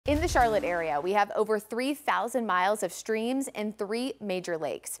In the Charlotte area, we have over 3,000 miles of streams and 3 major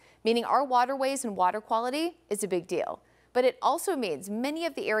lakes, meaning our waterways and water quality is a big deal. But it also means many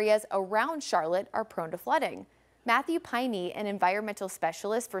of the areas around Charlotte are prone to flooding. Matthew Piney, an environmental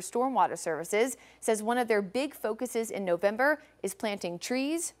specialist for Stormwater Services, says one of their big focuses in November is planting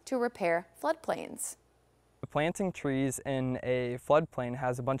trees to repair floodplains. Planting trees in a floodplain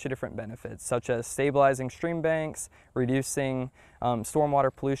has a bunch of different benefits, such as stabilizing stream banks, reducing stormwater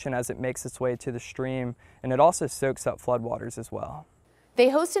pollution as it makes its way to the stream, and it also soaks up floodwaters as well. They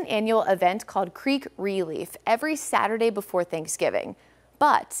host an annual event called Creek Relief every Saturday before Thanksgiving.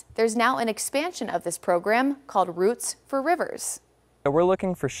 But there's now an expansion of this program called Roots for Rivers. We're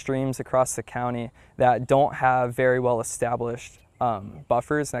looking for streams across the county that don't have very well established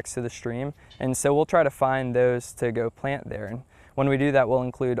buffers next to the stream, and so we'll try to find those to go plant there. And when we do that, we'll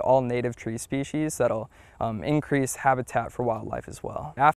include all native tree species that'll increase habitat for wildlife as well.